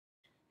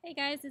Hey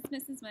guys, it's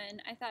Mrs. Huynh.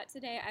 I thought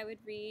today I would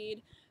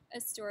read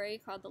a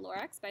story called The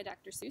Lorax by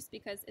Dr. Seuss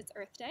because it's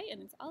Earth Day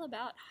and it's all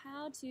about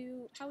how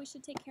we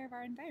should take care of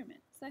our environment.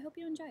 So I hope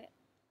you enjoy it.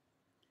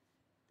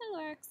 The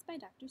Lorax by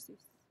Dr.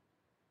 Seuss.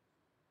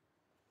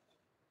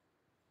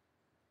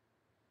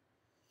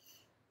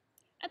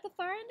 At the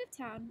far end of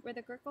town, where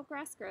the grickle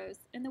grass grows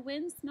and the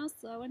wind smells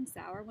slow and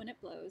sour when it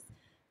blows,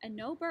 and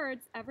no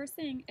birds ever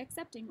sing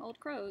excepting old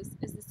crows,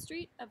 is the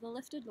street of the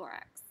lifted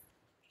Lorax.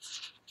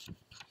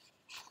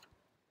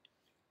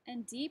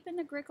 And deep in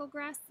the grickle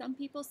grass, some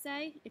people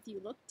say, if you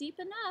look deep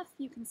enough,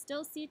 you can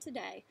still see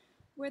today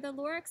where the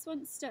Lorax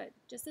once stood,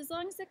 just as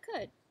long as it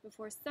could,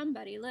 before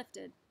somebody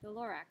lifted the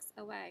Lorax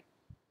away.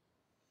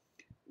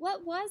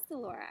 What was the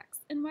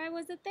Lorax, and why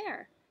was it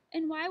there?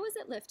 And why was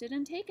it lifted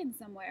and taken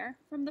somewhere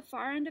from the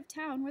far end of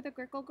town where the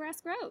grickle grass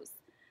grows?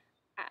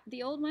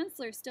 The old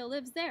Wentzler still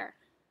lives there.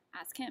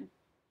 Ask him.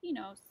 He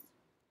knows.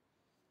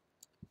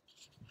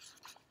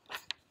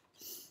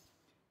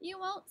 You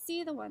won't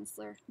see the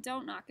Wentzler.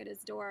 Don't knock at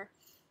his door.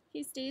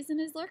 He stays in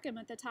his lurkum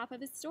at the top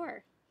of his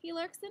store. He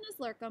lurks in his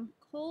lurkum,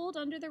 cold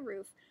under the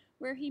roof,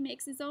 where he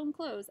makes his own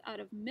clothes out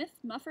of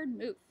muffered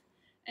moof.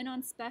 And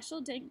on special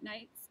dank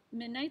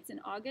midnights in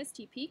August,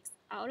 he peeks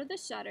out of the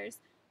shutters,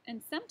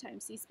 and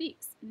sometimes he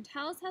speaks and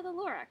tells how the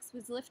Lorax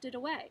was lifted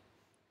away.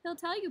 He'll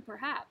tell you,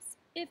 perhaps,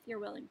 if you're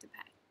willing to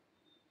pay.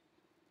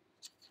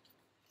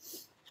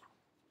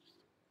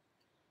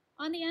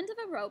 On the end of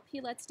a rope, he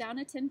lets down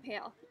a tin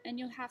pail, and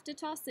you'll have to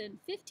toss in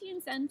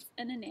 15 cents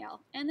and a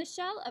nail, and the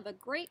shell of a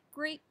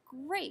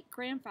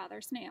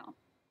great-great-great-grandfather snail.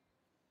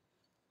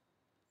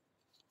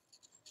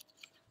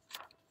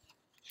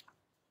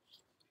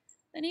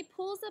 Then he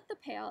pulls up the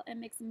pail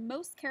and makes a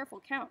most careful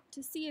count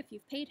to see if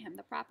you've paid him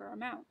the proper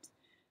amount.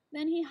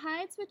 Then he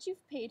hides what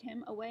you've paid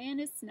him away in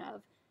his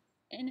snub,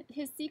 in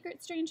his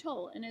secret strange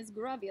hole in his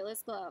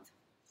grovulous glove.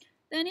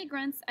 Then he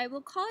grunts, I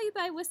will call you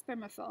by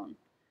whisper-ma-phone.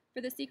 For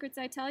the secrets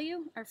I tell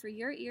you are for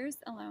your ears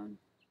alone.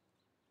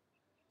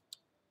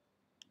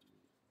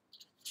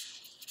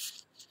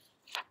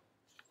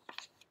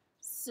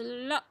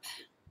 Slop!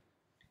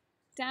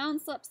 Down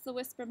slips the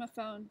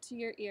whisper-ma-phone to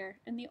your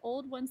ear, and the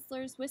old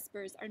Wentzler's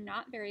whispers are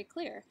not very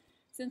clear,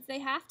 since they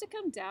have to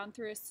come down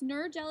through a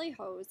snur jelly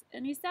hose,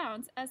 and he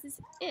sounds as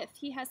if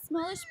he has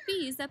smallish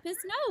bees up his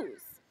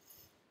nose.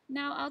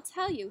 Now I'll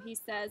tell you, he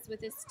says,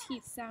 with his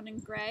teeth sounding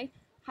gray,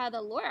 how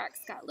the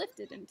Lorax got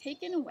lifted and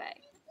taken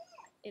away.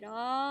 It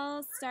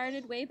all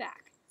started way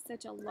back,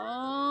 such a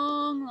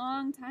long,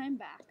 long time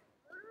back.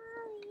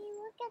 Mommy,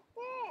 look at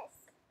this.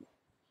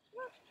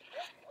 Look.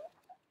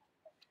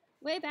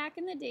 Way back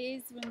in the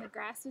days when the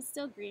grass was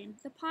still green,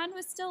 the pond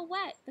was still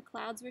wet, the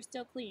clouds were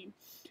still clean.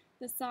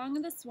 The song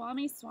of the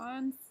swami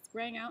swans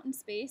rang out in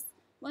space.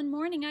 One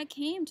morning I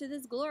came to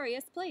this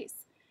glorious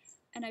place,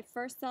 and I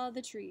first saw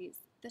the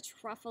trees, the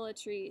truffula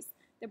trees,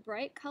 the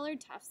bright-colored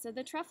tufts of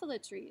the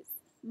truffula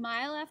trees,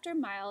 mile after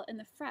mile in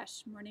the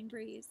fresh morning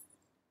breeze.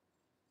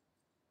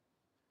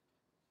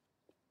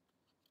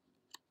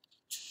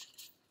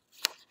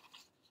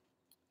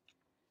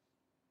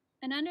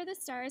 And under the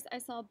stars I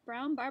saw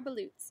brown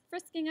barbaloots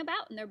frisking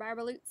about in their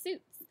barbaloot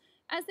suits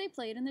as they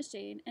played in the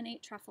shade and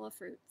ate truffula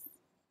fruits.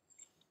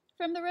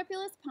 From the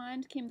ripulous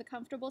pond came the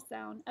comfortable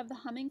sound of the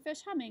humming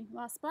fish humming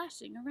while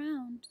splashing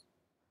around.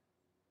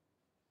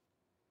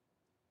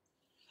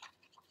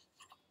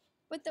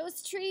 But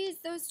those trees,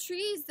 those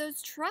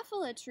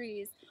truffula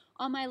trees.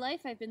 All my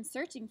life I've been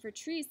searching for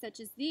trees such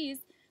as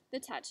these.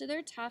 The touch of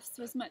their tufts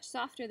was much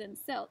softer than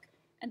silk,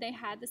 and they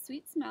had the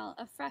sweet smell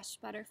of fresh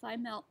butterfly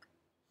milk.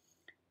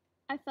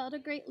 I felt a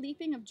great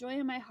leaping of joy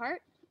in my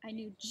heart. I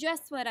knew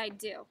just what I'd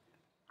do.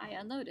 I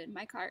unloaded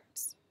my cart.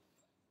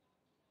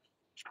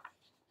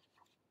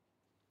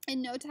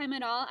 In no time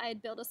at all, I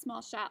had built a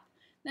small shop.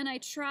 Then I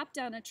chopped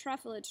down a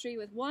truffula tree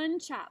with one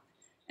chop,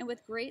 and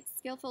with great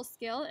skillful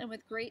skill and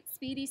with great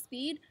speedy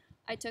speed,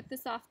 I took the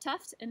soft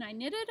tuft and I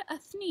knitted a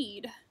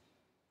thneed.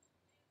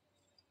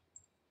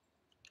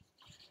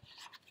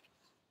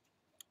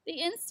 The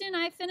instant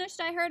I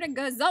finished, I heard a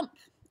gazump.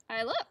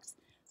 I looked.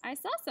 I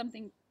saw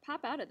something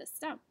pop out of the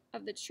stump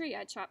of the tree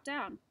I chopped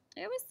down.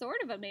 It was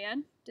sort of a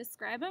man.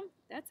 Describe him?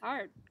 That's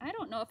hard. I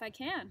don't know if I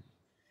can.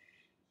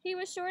 He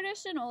was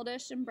shortish and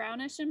oldish and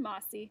brownish and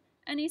mossy,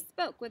 and he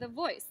spoke with a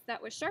voice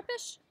that was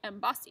sharpish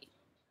and bossy.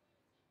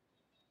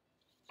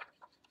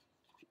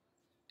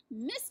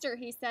 Mister,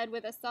 he said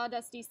with a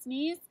sawdusty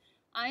sneeze,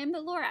 I am the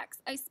Lorax.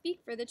 I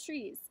speak for the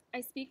trees. I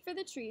speak for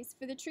the trees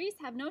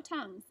have no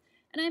tongues,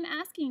 and I'm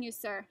asking you,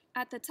 sir,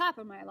 at the top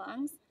of my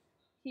lungs.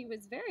 He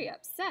was very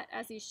upset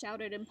as he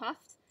shouted and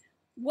puffed,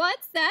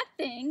 What's that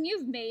thing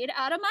you've made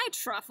out of my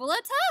truffula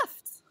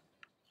tuft?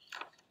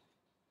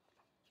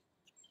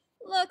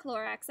 Look,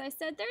 Lorax, I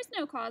said, there's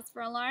no cause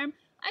for alarm.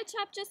 I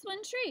chopped just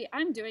one tree.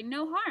 I'm doing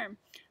no harm.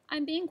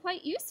 I'm being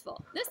quite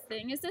useful. This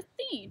thing is a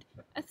thneed.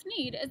 A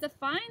thneed is a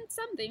fine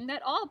something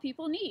that all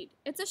people need.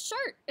 It's a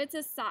shirt, it's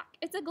a sock,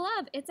 it's a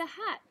glove, it's a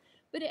hat.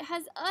 But it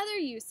has other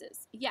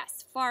uses.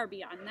 Yes, far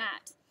beyond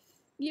that.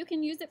 You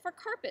can use it for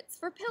carpets,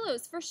 for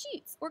pillows, for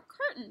sheets, or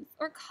curtains,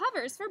 or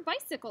covers for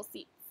bicycle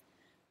seats.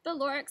 The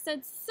Lorax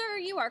said, "Sir,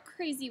 you are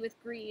crazy with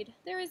greed.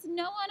 There is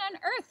no one on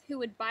earth who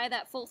would buy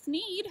that false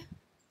need."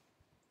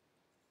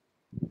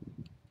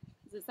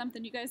 Is it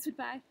something you guys would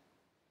buy?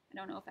 I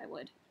don't know if I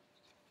would.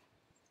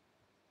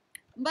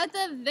 But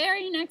the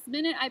very next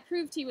minute, I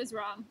proved he was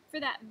wrong. For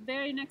that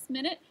very next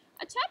minute,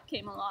 a chap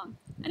came along,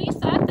 and he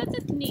thought that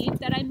the need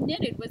that I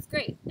knitted was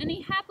great, and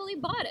he happily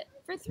bought it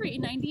for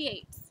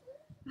 $3.98.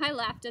 I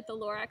laughed at the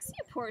Lorax.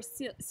 "You poor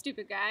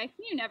stupid guy.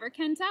 You never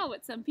can tell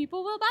what some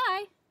people will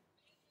buy."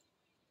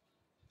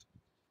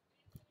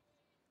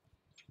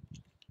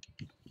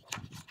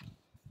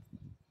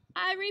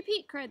 "I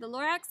repeat," cried the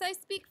Lorax, "I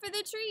speak for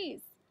the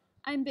trees."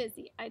 "I'm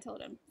busy," I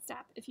told him.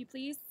 "Stop, if you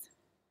please."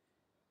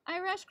 I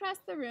rushed across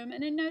the room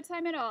and in no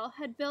time at all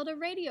had built a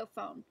radio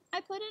phone. I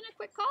put in a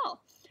quick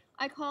call.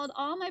 I called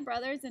all my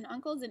brothers and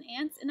uncles and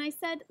aunts and I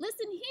said,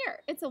 "Listen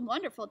here, it's a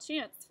wonderful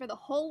chance for the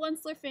whole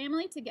Wensler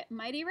family to get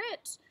mighty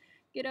rich.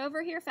 Get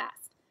over here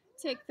fast.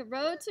 Take the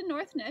road to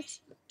North Nitch,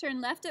 turn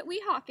left at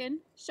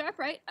Weehawken, sharp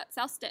right at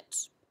South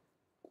Stitch."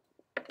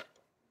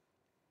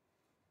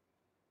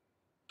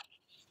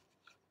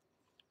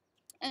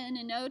 And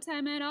in no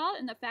time at all,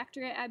 in the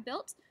factory I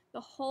built,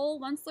 the whole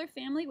Wensler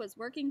family was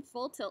working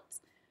full tilt.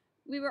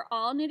 We were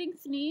all knitting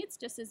thneeds,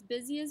 just as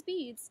busy as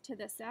beads, to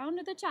the sound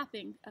of the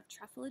chopping of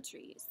truffula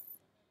trees.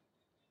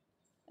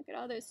 Look at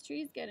all those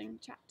trees getting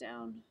chopped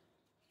down.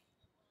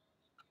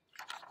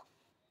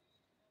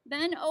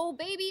 Then, oh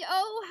baby,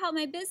 oh, how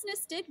my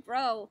business did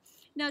grow.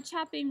 Now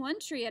chopping one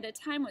tree at a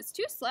time was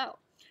too slow.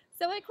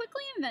 So I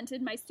quickly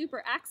invented my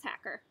super axe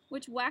hacker,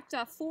 which whacked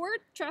off 4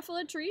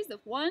 truffula trees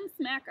with one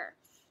smacker.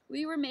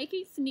 We were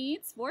making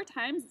thneeds 4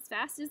 times as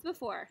fast as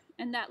before,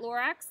 and that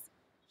Lorax,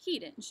 he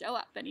didn't show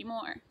up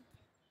anymore.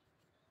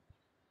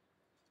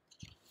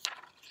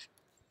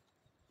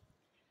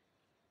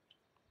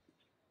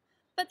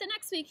 But the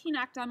next week he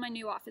knocked on my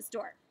new office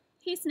door.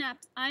 He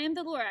snapped, "I am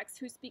the Lorax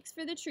who speaks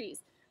for the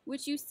trees,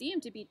 which you seem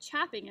to be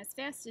chopping as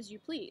fast as you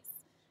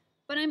please.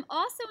 But I'm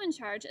also in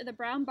charge of the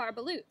brown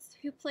barbaloots,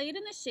 who played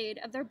in the shade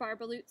of their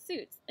barbaloot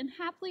suits and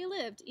happily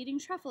lived eating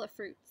truffula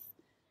fruits.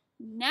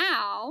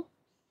 Now,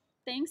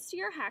 thanks to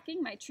your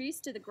hacking my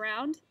trees to the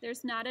ground,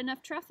 there's not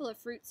enough truffula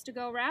fruits to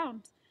go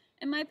round,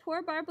 and my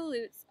poor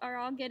barbaloots are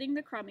all getting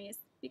the crummies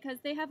because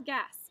they have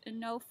gas and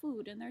no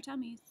food in their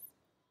tummies."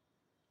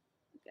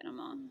 Look at them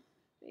all.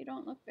 They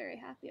don't look very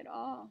happy at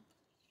all.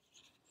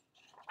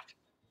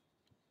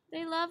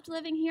 "They loved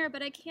living here,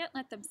 but I can't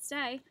let them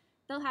stay.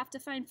 They'll have to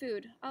find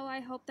food. Oh,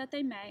 I hope that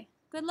they may.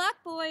 Good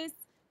luck, boys,"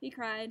 he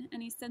cried,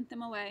 and he sent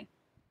them away.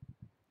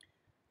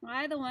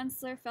 I, the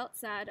Wensler, felt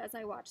sad as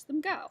I watched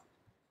them go.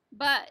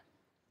 But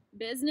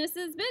business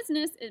is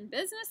business, and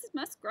business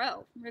must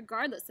grow,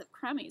 regardless of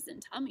crummies and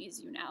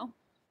tummies, you know.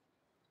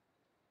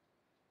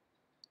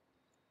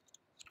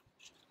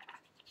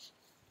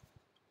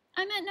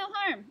 I meant no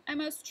harm. I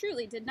most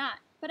truly did not.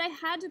 But I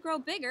had to grow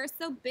bigger,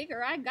 so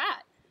bigger I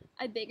got.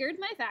 I biggered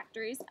my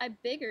factories, I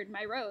biggered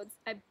my roads,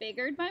 I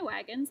biggered my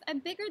wagons, I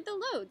biggered the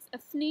loads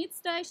of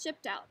thneeds that I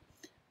shipped out.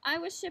 I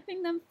was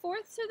shipping them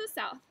forth to the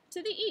south,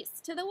 to the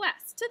east, to the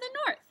west, to the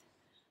north.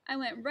 I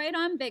went right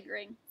on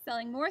biggering,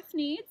 selling more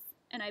thneeds,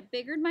 and I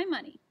biggered my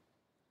money,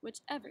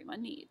 which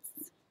everyone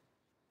needs.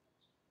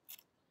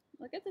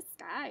 Look at the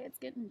sky, it's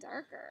getting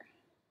darker.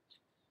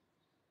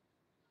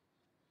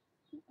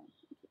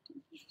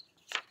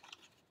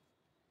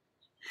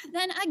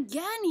 Then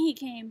again he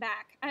came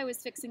back. I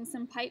was fixing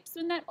some pipes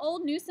when that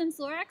old nuisance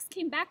Lorax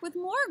came back with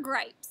more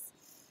gripes.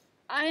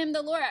 "I am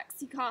the Lorax,"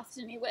 he coughed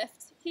and he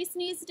whiffed. He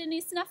sneezed and he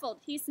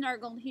snuffled, he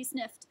snargled, he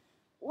sniffed.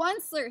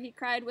 "Wensler," he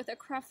cried with a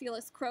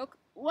crofulous croak,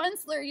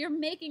 "Wensler, you're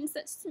making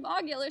such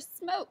smogular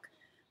smoke.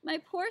 My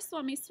poor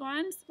swummy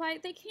swans, why,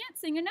 they can't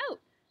sing a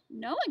note.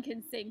 No one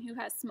can sing who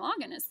has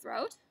smog in his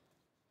throat."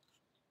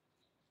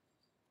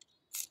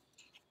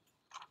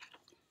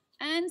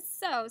 "And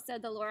so,"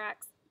 said the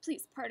Lorax,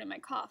 "please pardon my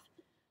cough,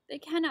 they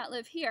cannot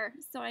live here,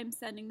 so I'm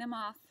sending them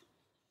off.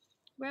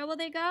 Where will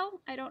they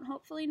go? I don't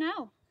hopefully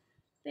know.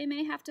 They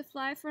may have to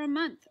fly for a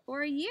month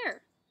or a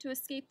year to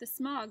escape the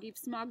smog you've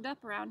smogged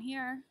up around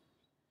here."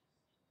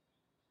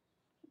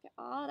 Look at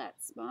all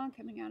that smog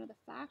coming out of the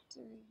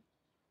factory.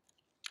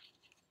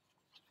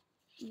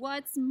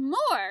 "What's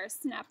more,"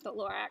 snapped the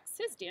Lorax,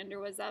 his dander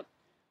was up,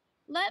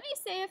 "let me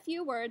say a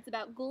few words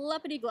about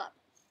gluppity-glup.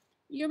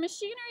 Your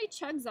machinery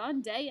chugs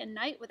on day and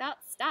night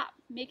without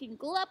stop, making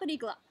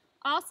gluppity-glup,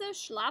 also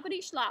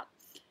schloppity-schlop.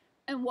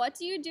 And what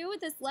do you do with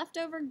this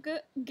leftover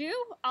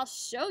goo? I'll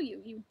show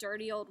you, you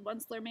dirty old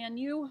Wensler man,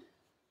 you."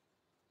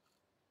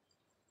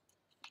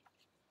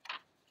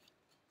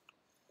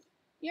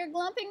 "You're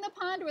glumping the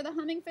pond where the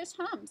humming fish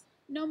hummed.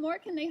 No more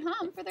can they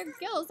hum, for their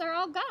gills are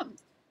all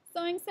gummed.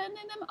 So I'm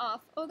sending them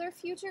off, oh, their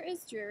future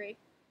is dreary.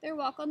 They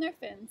walk on their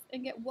fins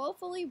and get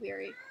woefully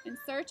weary in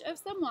search of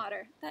some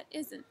water that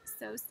isn't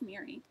so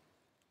smeary."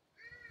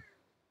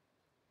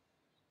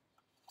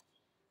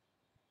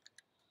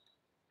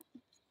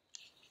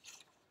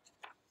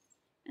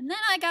 And then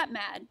I got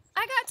mad.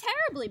 I got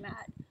terribly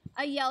mad.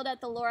 I yelled at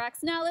the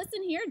Lorax, "Now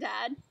listen here,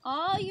 Dad.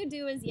 All you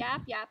do is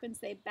yap, yap, and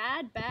say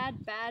bad,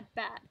 bad, bad,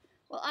 bad.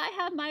 Well, I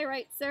have my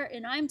rights, sir,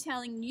 and I'm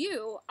telling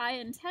you I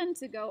intend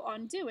to go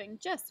on doing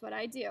just what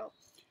I do.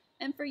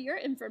 And for your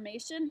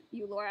information,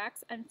 you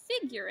Lorax, I'm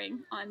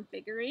figuring on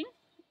biggering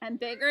and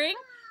biggering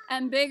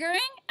and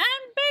biggering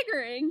and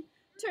biggering,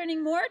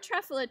 turning more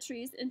truffula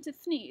trees into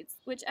fneeds,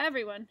 which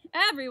everyone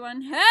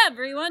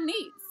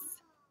needs.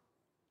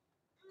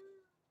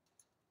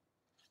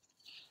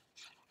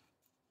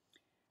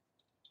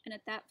 And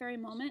at that very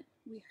moment,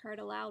 we heard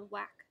a loud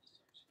whack.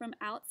 From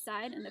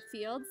outside in the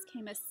fields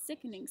came a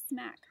sickening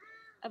smack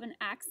of an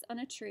axe on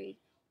a tree.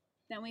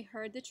 Then we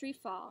heard the tree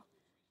fall,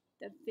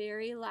 the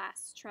very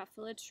last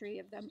truffula tree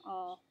of them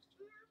all.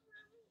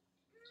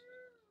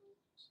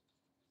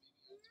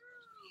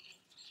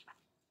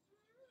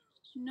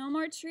 No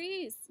more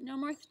trees, no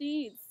more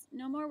thneeds,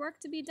 no more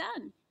work to be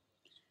done.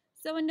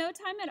 So in no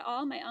time at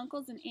all, my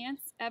uncles and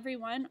aunts,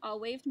 everyone, all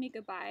waved me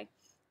goodbye.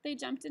 They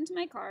jumped into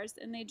my cars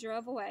and they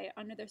drove away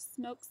under their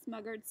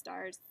smoke-smuggered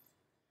stars.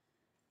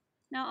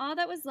 Now all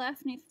that was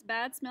left beneath the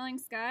bad-smelling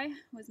sky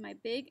was my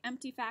big,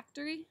 empty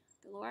factory,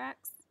 the Lorax,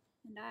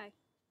 and I.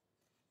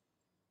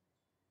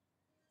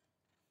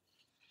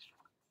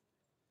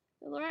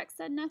 The Lorax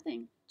said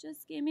nothing,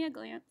 just gave me a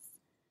glance,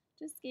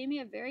 just gave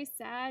me a very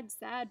sad,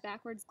 sad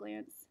backwards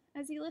glance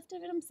as he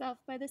lifted himself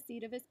by the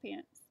seat of his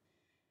pants.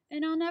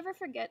 And I'll never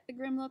forget the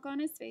grim look on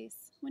his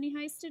face when he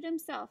hoisted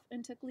himself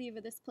and took leave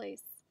of this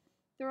place,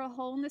 through a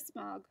hole in the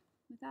smog,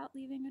 without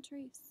leaving a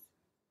trace.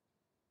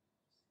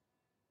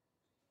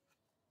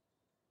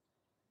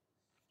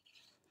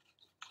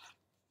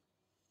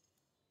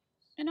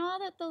 And all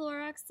that the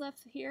Lorax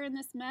left here in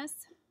this mess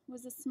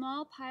was a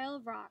small pile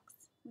of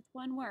rocks with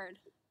one word,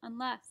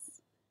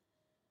 unless.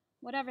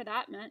 Whatever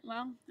that meant,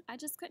 well, I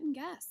just couldn't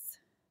guess.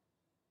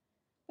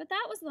 But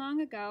that was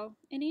long ago,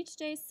 and each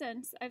day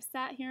since I've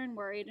sat here and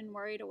worried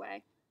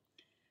away.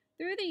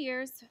 Through the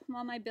years,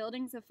 while my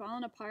buildings have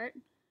fallen apart,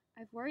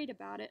 I've worried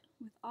about it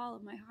with all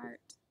of my heart.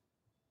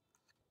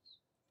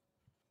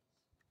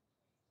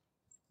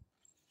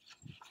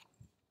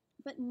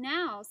 But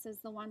now, says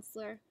the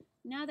Onceler,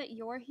 now that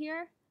you're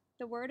here,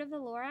 the word of the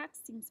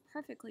Lorax seems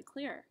perfectly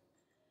clear.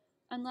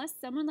 Unless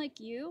someone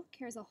like you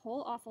cares a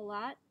whole awful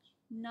lot,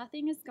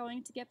 nothing is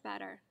going to get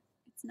better.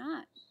 It's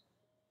not.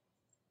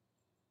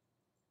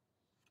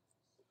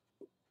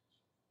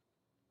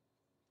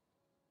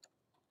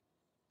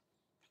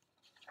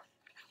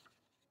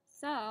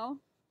 So,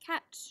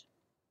 catch,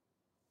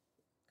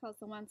 calls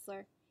the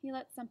Onceler. He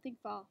lets something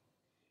fall.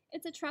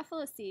 It's a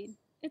truffula seed.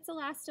 It's the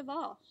last of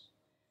all.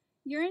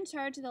 You're in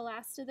charge of the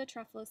last of the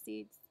truffula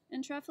seeds,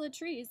 and truffula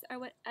trees are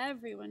what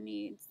everyone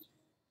needs.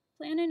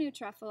 Plant a new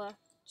truffula.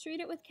 Treat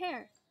it with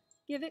care.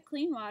 Give it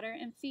clean water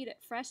and feed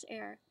it fresh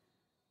air.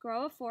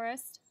 Grow a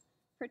forest.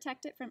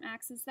 Protect it from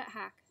axes that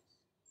hack.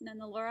 And then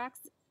the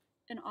Lorax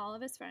and all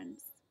of his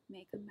friends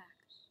may come back.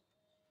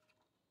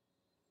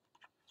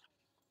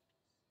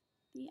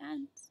 The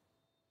end.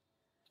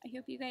 I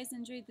hope you guys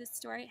enjoyed this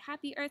story.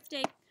 Happy Earth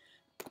Day,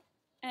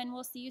 and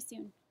we'll see you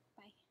soon.